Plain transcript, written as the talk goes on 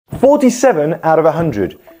47 out of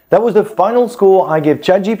 100. That was the final score I gave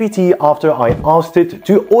ChatGPT after I asked it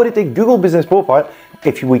to audit a Google business profile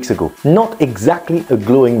a few weeks ago. Not exactly a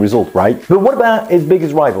glowing result, right? But what about its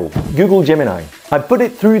biggest rival, Google Gemini? I put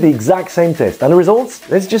it through the exact same test, and the results,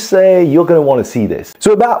 let's just say you're going to want to see this.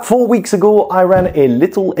 So about 4 weeks ago, I ran a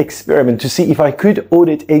little experiment to see if I could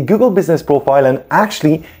audit a Google business profile and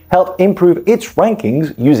actually help improve its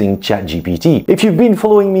rankings using ChatGPT. If you've been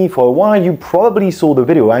following me for a while, you probably saw the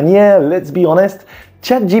video, and yeah, let's be honest,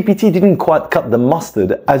 ChatGPT didn't quite cut the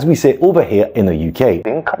mustard, as we say over here in the UK.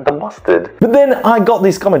 Didn't cut the mustard. But then I got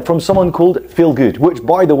this comment from someone called Phil Good, which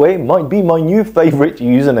by the way might be my new favorite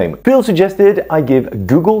username. Phil suggested I give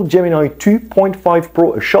Google Gemini 2.5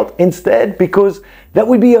 Pro a shot instead, because that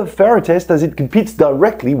would be a fairer test as it competes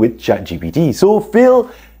directly with ChatGPT. So Phil,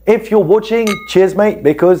 if you're watching, cheers mate,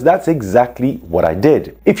 because that's exactly what I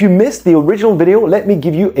did. If you missed the original video, let me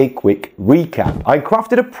give you a quick recap. I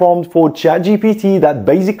crafted a prompt for ChatGPT that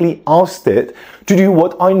basically asked it to do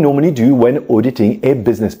what I normally do when auditing a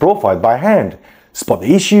business profile by hand. Spot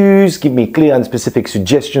the issues, give me clear and specific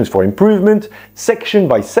suggestions for improvement, section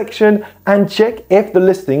by section, and check if the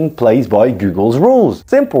listing plays by Google's rules.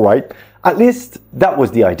 Simple, right? At least that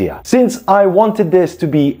was the idea. Since I wanted this to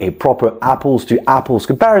be a proper apples to apples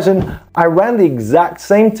comparison, I ran the exact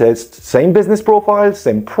same test, same business profile,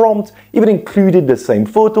 same prompt, even included the same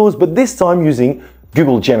photos, but this time using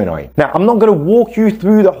Google Gemini. Now, I'm not going to walk you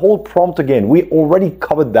through the whole prompt again. We already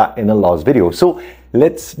covered that in the last video. So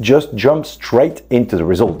let's just jump straight into the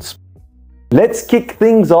results. Let's kick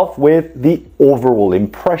things off with the overall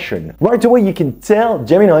impression. Right away, you can tell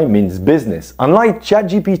Gemini means business. Unlike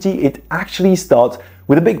ChatGPT, it actually starts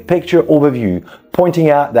with a big picture overview, pointing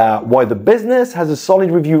out that while the business has a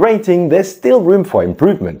solid review rating, there's still room for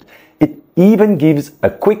improvement. It even gives a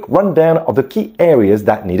quick rundown of the key areas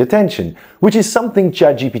that need attention, which is something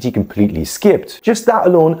ChatGPT completely skipped. Just that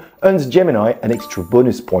alone earns Gemini an extra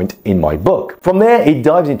bonus point in my book. From there, it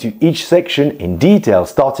dives into each section in detail,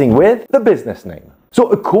 starting with the business name. So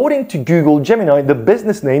according to Google Gemini, the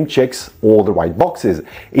business name checks all the right boxes.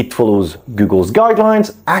 It follows Google's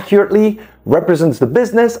guidelines accurately, represents the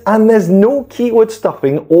business, and there's no keyword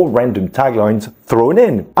stuffing or random taglines thrown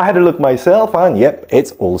in. I had a look myself and yep,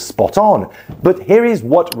 it's all spot on. But here is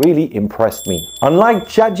what really impressed me. Unlike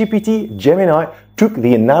ChatGPT, Gemini took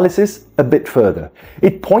the analysis a bit further.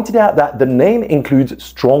 It pointed out that the name includes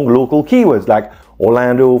strong local keywords like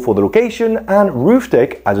Orlando for the location and roof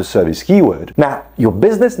tech as a service keyword. Now, your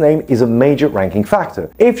business name is a major ranking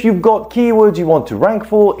factor. If you've got keywords you want to rank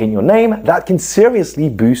for in your name, that can seriously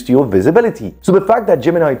boost your visibility. So the fact that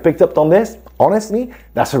Gemini picked up on this, honestly,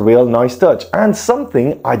 that's a real nice touch and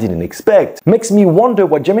something I didn't expect. Makes me wonder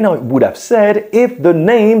what Gemini would have said if the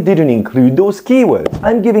name didn't include those keywords.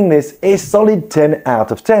 I'm giving this a solid 10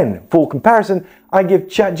 out of 10. For comparison, I give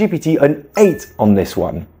ChatGPT an 8 on this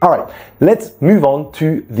one. Alright, let's move on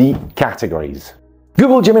to the categories.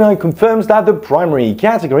 Google Gemini confirms that the primary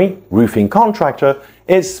category, roofing contractor,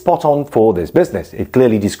 is spot on for this business. It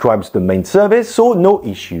clearly describes the main service, so no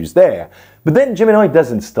issues there. But then Gemini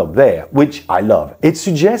doesn't stop there, which I love. It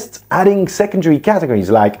suggests adding secondary categories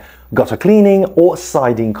like gutter cleaning or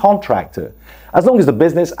siding contractor, as long as the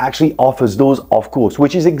business actually offers those, of course,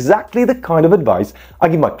 which is exactly the kind of advice I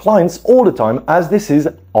give my clients all the time, as this is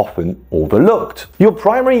often overlooked. Your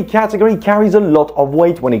primary category carries a lot of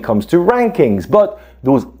weight when it comes to rankings, but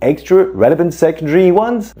those extra relevant secondary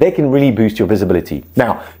ones, they can really boost your visibility.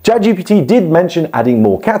 Now, ChatGPT did mention adding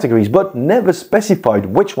more categories, but never specified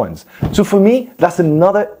which ones. So for me, that's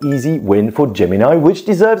another easy win for Gemini, which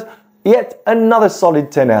deserves yet another solid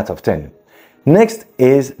 10 out of 10. Next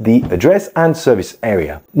is the address and service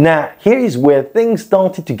area. Now, here is where things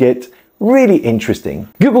started to get really interesting.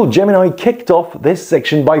 Google Gemini kicked off this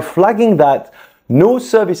section by flagging that no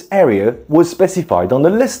service area was specified on the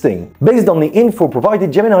listing. Based on the info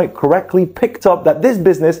provided, Gemini correctly picked up that this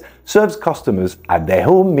business serves customers at their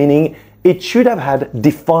home, meaning it should have had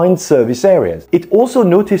defined service areas. It also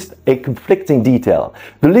noticed a conflicting detail.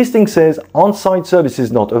 The listing says on-site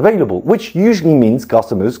services not available, which usually means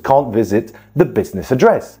customers can't visit the business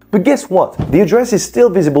address. But guess what? The address is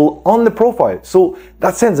still visible on the profile, so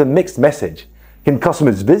that sends a mixed message. Can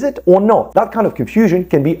customers visit or not? That kind of confusion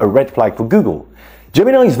can be a red flag for Google.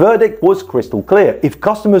 Gemini's verdict was crystal clear. If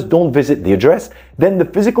customers don't visit the address, then the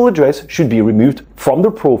physical address should be removed from the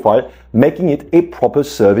profile, making it a proper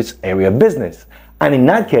service area business. And in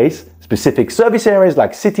that case, specific service areas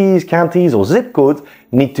like cities, counties, or zip codes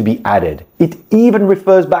need to be added. It even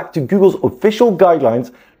refers back to Google's official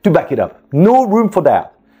guidelines to back it up. No room for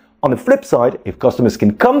that. On the flip side, if customers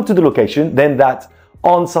can come to the location, then that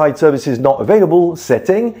On-site services not available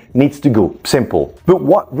setting needs to go. Simple. But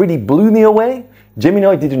what really blew me away?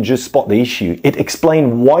 Gemini didn't just spot the issue. It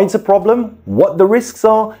explained why it's a problem, what the risks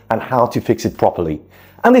are, and how to fix it properly.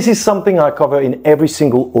 And this is something I cover in every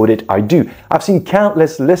single audit I do. I've seen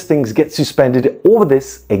countless listings get suspended over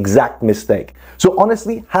this exact mistake. So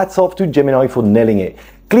honestly, hats off to Gemini for nailing it.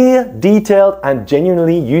 Clear, detailed, and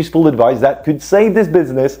genuinely useful advice that could save this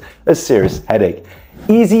business a serious headache.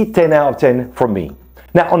 Easy 10 out of 10 from me.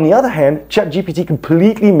 Now, on the other hand, ChatGPT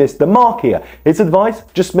completely missed the mark here. Its advice,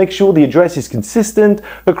 just make sure the address is consistent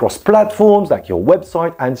across platforms like your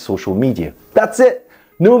website and social media. That's it.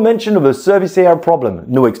 No mention of a service area problem,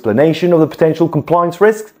 no explanation of the potential compliance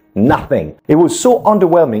risks, nothing. It was so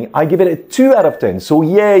underwhelming, I give it a 2 out of 10, so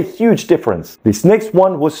yeah, huge difference. This next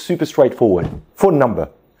one was super straightforward. Phone number.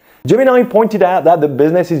 Gemini pointed out that the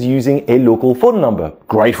business is using a local phone number.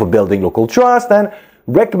 Great for building local trust, and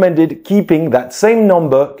recommended keeping that same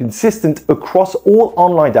number consistent across all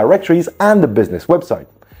online directories and the business website.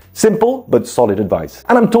 Simple but solid advice.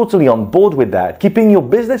 And I'm totally on board with that. Keeping your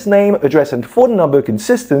business name, address and phone number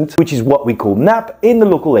consistent, which is what we call NAP in the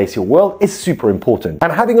local SEO world, is super important.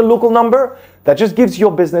 And having a local number, that just gives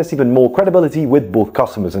your business even more credibility with both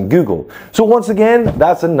customers and Google. So once again,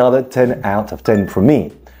 that's another 10 out of 10 from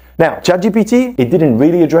me. Now, ChatGPT, it didn't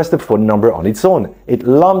really address the phone number on its own. It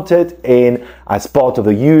lumped it in as part of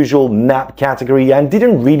the usual NAP category and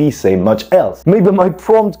didn't really say much else. Maybe my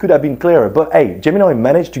prompt could have been clearer, but hey, Gemini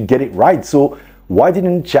managed to get it right, so why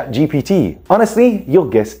didn't ChatGPT? Honestly, your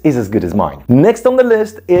guess is as good as mine. Next on the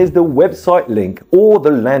list is the website link or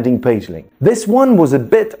the landing page link. This one was a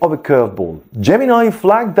bit of a curveball. Gemini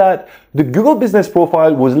flagged that the Google Business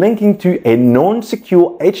Profile was linking to a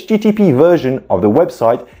non-secure HTTP version of the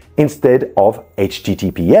website instead of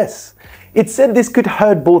HTTPS. It said this could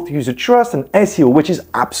hurt both user trust and SEO, which is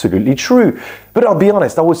absolutely true. But I'll be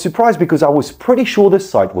honest, I was surprised because I was pretty sure the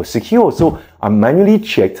site was secure, so I manually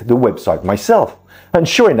checked the website myself. And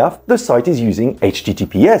sure enough, the site is using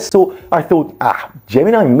HTTPS. So I thought,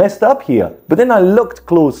 Gemini messed up here. But then I looked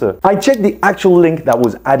closer. I checked the actual link that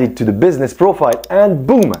was added to the business profile and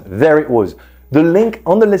boom, there it was. The link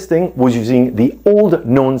on the listing was using the old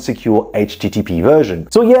non-secure HTTP version.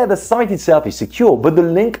 So yeah, the site itself is secure, but the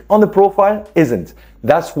link on the profile isn't.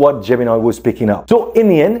 That's what Gemini was picking up. So in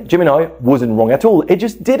the end, Gemini wasn't wrong at all. It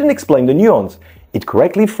just didn't explain the nuance. It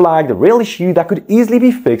correctly flagged a real issue that could easily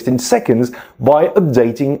be fixed in seconds by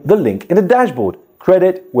updating the link in the dashboard.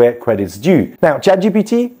 Credit where credit's due. Now,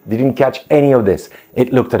 ChatGPT didn't catch any of this.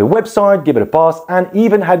 It looked at a website, gave it a pass, and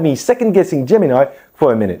even had me second-guessing Gemini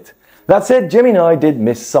for a minute. That said, Gemini did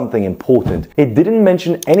miss something important. It didn't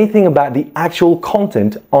mention anything about the actual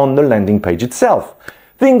content on the landing page itself.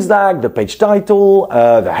 Things like the page title,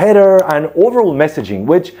 the header, and overall messaging,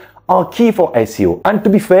 which are key for SEO. And to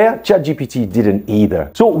be fair, ChatGPT didn't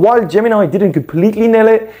either. So while Gemini didn't completely nail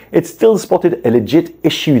it, it still spotted a legit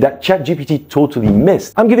issue that ChatGPT totally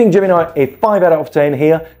missed. I'm giving Gemini a 5 out of 10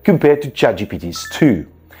 here compared to ChatGPT's 2.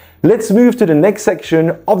 Let's move to the next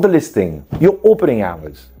section of the listing, your opening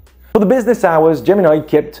hours. For the business hours, Gemini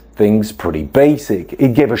kept things pretty basic.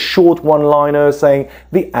 It gave a short one-liner saying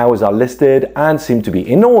the hours are listed and seem to be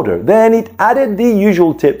in order. Then it added the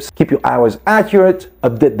usual tips: keep your hours accurate,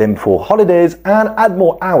 update them for holidays, and add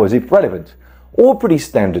more hours if relevant. All pretty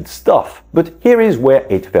standard stuff, but here is where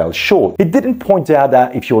it fell short. It didn't point out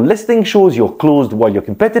that if your listing shows you're closed while your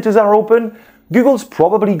competitors are open, Google's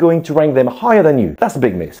probably going to rank them higher than you. That's a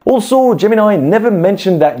big miss. Also, Gemini never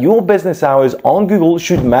mentioned that your business hours on Google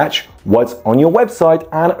should match what's on your website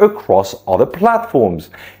and across other platforms.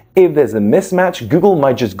 If there's a mismatch, Google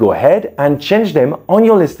might just go ahead and change them on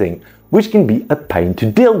your listing, which can be a pain to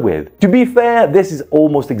deal with. To be fair, this is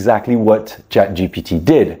almost exactly what ChatGPT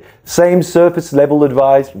did. Same surface level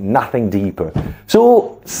advice, nothing deeper.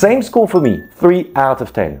 So, same score for me, 3 out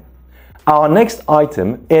of 10. Our next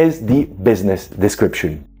item is the business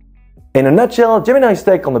description. In a nutshell, Gemini's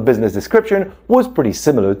take on the business description was pretty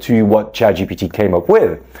similar to what ChatGPT came up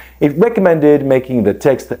with. It recommended making the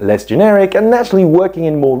text less generic and naturally working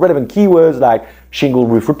in more relevant keywords like shingle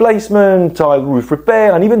roof replacement, tile roof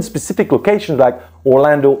repair, and even specific locations like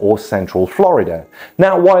Orlando or Central Florida.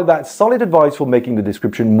 Now, while that's solid advice for making the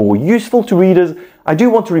description more useful to readers, I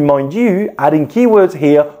do want to remind you, adding keywords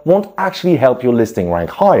here won't actually help your listing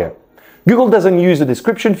rank higher. Google doesn't use the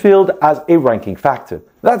description field as a ranking factor.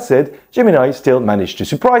 That said, Gemini still managed to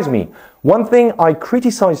surprise me. One thing I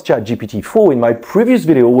criticized ChatGPT for in my previous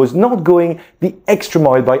video was not going the extra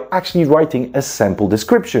mile by actually writing a sample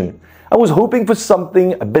description. I was hoping for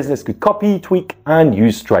something a business could copy, tweak, and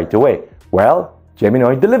use straight away. Well,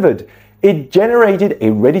 Gemini delivered. it generated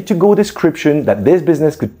a ready-to-go description that this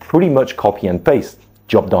business could pretty much copy and paste.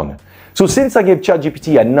 Job done. So since I gave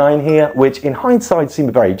ChatGPT a 9 here, which in hindsight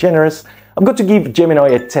seemed very generous, I'm going to give Gemini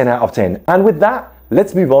a 10 out of 10. And with that,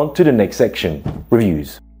 let's move on to the next section,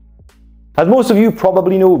 reviews. As most of you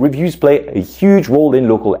probably know, reviews play a huge role in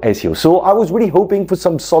local SEO, so I was really hoping for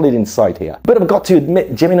some solid insight here. But I've got to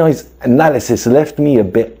admit, Gemini's analysis left me a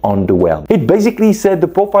bit underwhelmed. It basically said the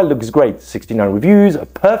profile looks great, 69 reviews, a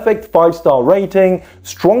perfect 5-star rating,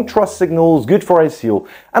 strong trust signals, good for SEO,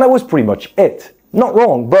 and that was pretty much it. Not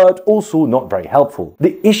wrong, but also not very helpful.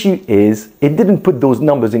 The issue is, it didn't put those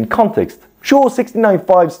numbers in context. Sure, 69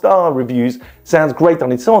 5-star reviews sounds great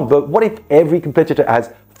on its own, but what if every competitor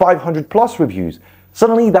has 500 plus reviews?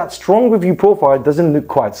 Suddenly that strong review profile doesn't look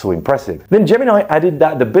quite so impressive. Then Gemini added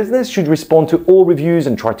that the business should respond to all reviews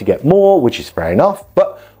and try to get more, which is fair enough,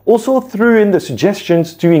 but also threw in the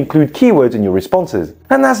suggestions to include keywords in your responses.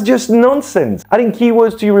 And that's just nonsense. Adding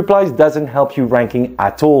keywords to your replies doesn't help you ranking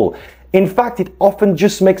at all. In fact, it often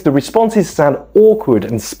just makes the responses sound awkward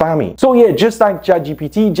and spammy. So yeah, just like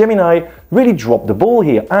ChatGPT, Gemini really dropped the ball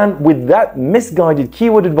here. And with that misguided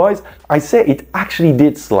keyword advice, I say it actually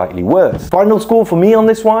did slightly worse. Final score for me on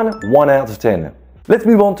this one, 1 out of 10. Let's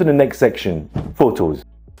move on to the next section, photos.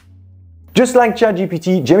 Just like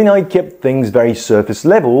ChatGPT, Gemini kept things very surface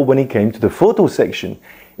level when it came to the photo section.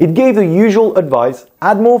 It gave the usual advice,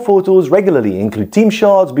 add more photos regularly, include team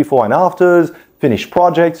shots, before and afters, finished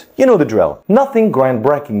projects, you know the drill. Nothing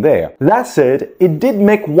groundbreaking there. That said, it did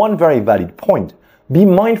make one very valid point. Be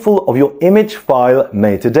mindful of your image file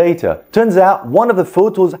metadata. Turns out one of the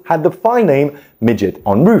photos had the file name midget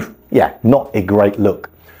on roof. Yeah, not a great look.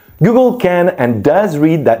 Google can and does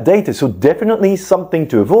read that data, so definitely something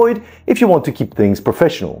to avoid if you want to keep things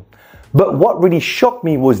professional. But what really shocked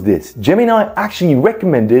me was this. Gemini actually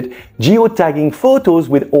recommended geotagging photos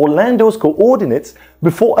with Orlando's coordinates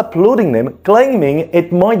before uploading them, claiming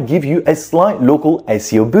it might give you a slight local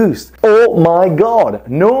SEO boost. Oh my god,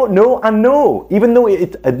 no, no, and no. Even though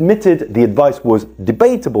it admitted the advice was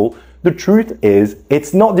debatable, the truth is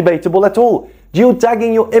it's not debatable at all.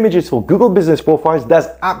 Geotagging your images for Google Business Profiles does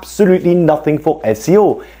absolutely nothing for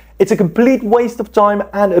SEO. It's a complete waste of time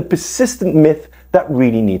and a persistent myth that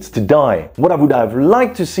really needs to die. What I would have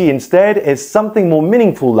liked to see instead is something more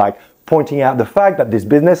meaningful, like pointing out the fact that this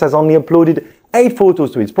business has only uploaded 8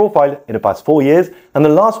 photos to its profile in the past 4 years, and the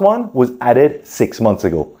last one was added 6 months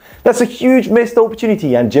ago. That's a huge missed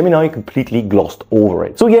opportunity, and Gemini completely glossed over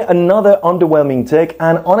it. So yeah, another underwhelming take,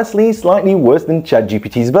 and honestly slightly worse than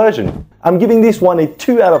ChatGPT's version. I'm giving this one a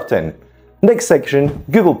 2 out of 10. Next section,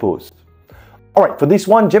 Google Posts. Alright, for this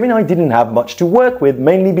one, Gemini didn't have much to work with,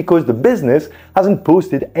 mainly because the business hasn't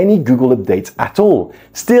posted any Google updates at all.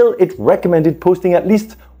 Still, it recommended posting at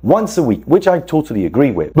least once a week, which I totally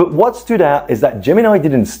agree with. But what stood out is that Gemini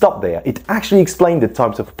didn't stop there. It actually explained the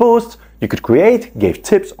types of posts you could create, gave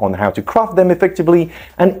tips on how to craft them effectively,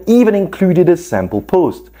 and even included a sample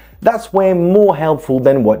post. That's way more helpful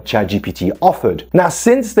than what ChatGPT offered. Now,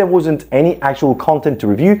 since there wasn't any actual content to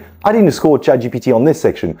review, I didn't score ChatGPT on this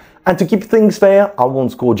section. And to keep things fair, I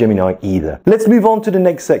won't score Gemini either. Let's move on to the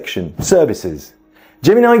next section, services.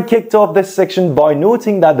 Gemini kicked off this section by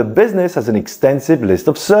noting that the business has an extensive list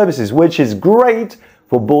of services, which is great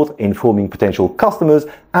for both informing potential customers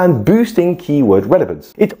and boosting keyword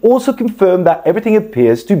relevance. It also confirmed that everything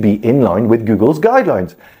appears to be in line with Google's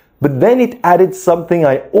guidelines. But then it added something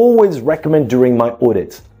I always recommend during my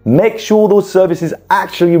audits. Make sure those services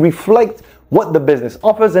actually reflect what the business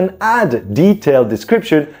offers and add detailed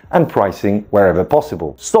description and pricing wherever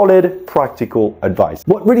possible. Solid, practical advice.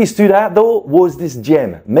 What really stood out though was this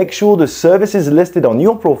gem. Make sure the services listed on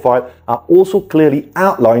your profile are also clearly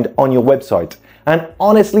outlined on your website. And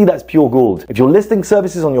honestly, that's pure gold. If you're listing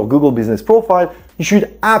services on your Google Business Profile, you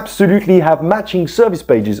should absolutely have matching service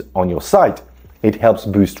pages on your site. It helps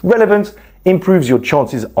boost relevance, improves your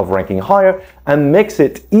chances of ranking higher, and makes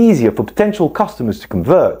it easier for potential customers to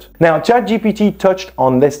convert. Now, ChatGPT touched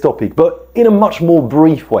on this topic, but in a much more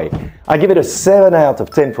brief way. I give it a 7 out of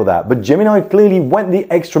 10 for that, but Gemini clearly went the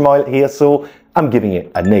extra mile here, so I'm giving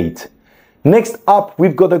it an 8. Next up,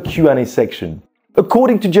 we've got the Q&A section.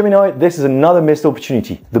 According to Gemini, this is another missed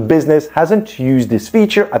opportunity. The business hasn't used this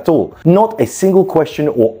feature at all. Not a single question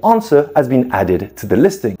or answer has been added to the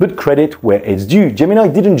listing. But credit where it's due. Gemini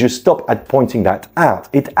didn't just stop at pointing that out.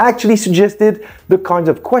 It actually suggested the kinds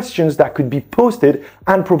of questions that could be posted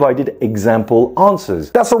and provided example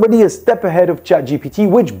answers. That's already a step ahead of ChatGPT,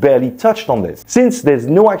 which barely touched on this. Since there's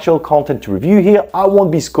no actual content to review here, I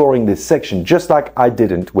won't be scoring this section just like I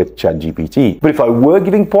didn't with ChatGPT. But if I were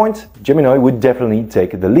giving points, Gemini would definitely definitely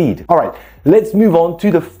take the lead. All right, let's move on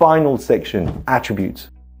to the final section, attributes.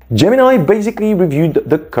 Gemini basically reviewed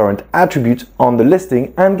the current attributes on the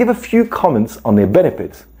listing and gave a few comments on their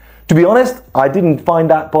benefits. To be honest, I didn't find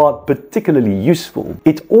that part particularly useful.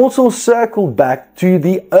 It also circled back to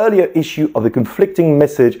the earlier issue of the conflicting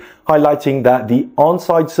message highlighting that the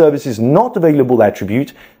on-site service is not available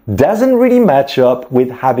attribute doesn't really match up with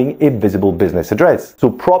having a visible business address. So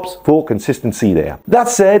props for consistency there. That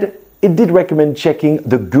said, it did recommend checking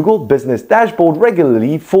the Google Business Dashboard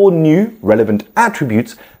regularly for new relevant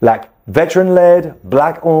attributes like veteran-led,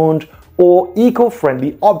 black-owned, or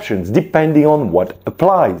eco-friendly options depending on what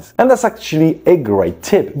applies. And that's actually a great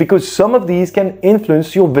tip because some of these can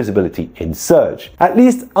influence your visibility in search. At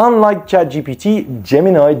least unlike ChatGPT,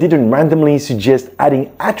 Gemini didn't randomly suggest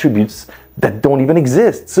adding attributes that don't even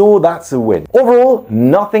exist, so that's a win. Overall,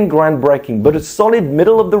 nothing groundbreaking, but a solid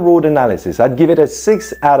middle-of-the-road analysis. I'd give it a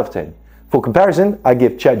 6 out of 10. For comparison, I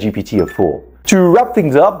give ChatGPT a 4. To wrap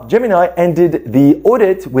things up, Gemini ended the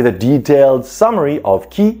audit with a detailed summary of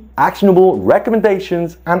key, actionable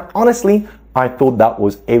recommendations, and honestly, I thought that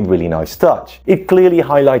was a really nice touch. It clearly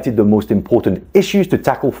highlighted the most important issues to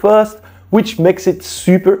tackle first, which makes it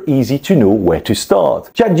super easy to know where to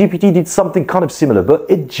start. ChatGPT did something kind of similar, but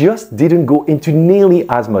it just didn't go into nearly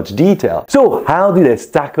as much detail. So how do they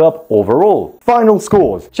stack up overall? Final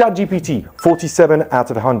scores: ChatGPT 47 out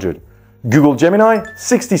of 100. Google Gemini,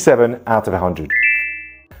 67 out of 100.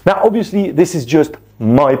 Now, obviously, this is just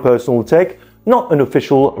my personal take, not an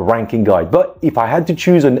official ranking guide. But if I had to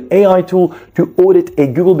choose an AI tool to audit a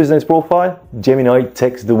Google business profile, Gemini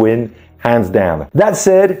takes the win, hands down. That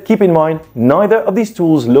said, keep in mind, neither of these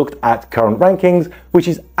tools looked at current rankings, which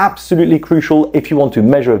is absolutely crucial if you want to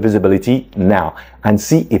measure visibility now and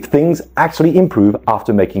see if things actually improve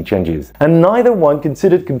after making changes. And neither one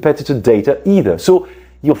considered competitor data either. So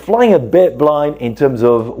you're flying a bit blind in terms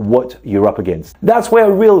of what you're up against. That's where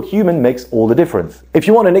a real human makes all the difference. If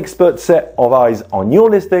you want an expert set of eyes on your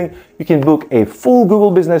listing, you can book a full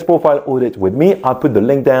Google Business Profile audit with me. I'll put the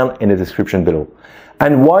link down in the description below.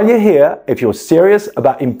 And while you're here, if you're serious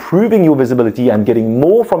about improving your visibility and getting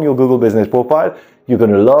more from your Google Business Profile, you're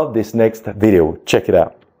going to love this next video. Check it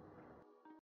out.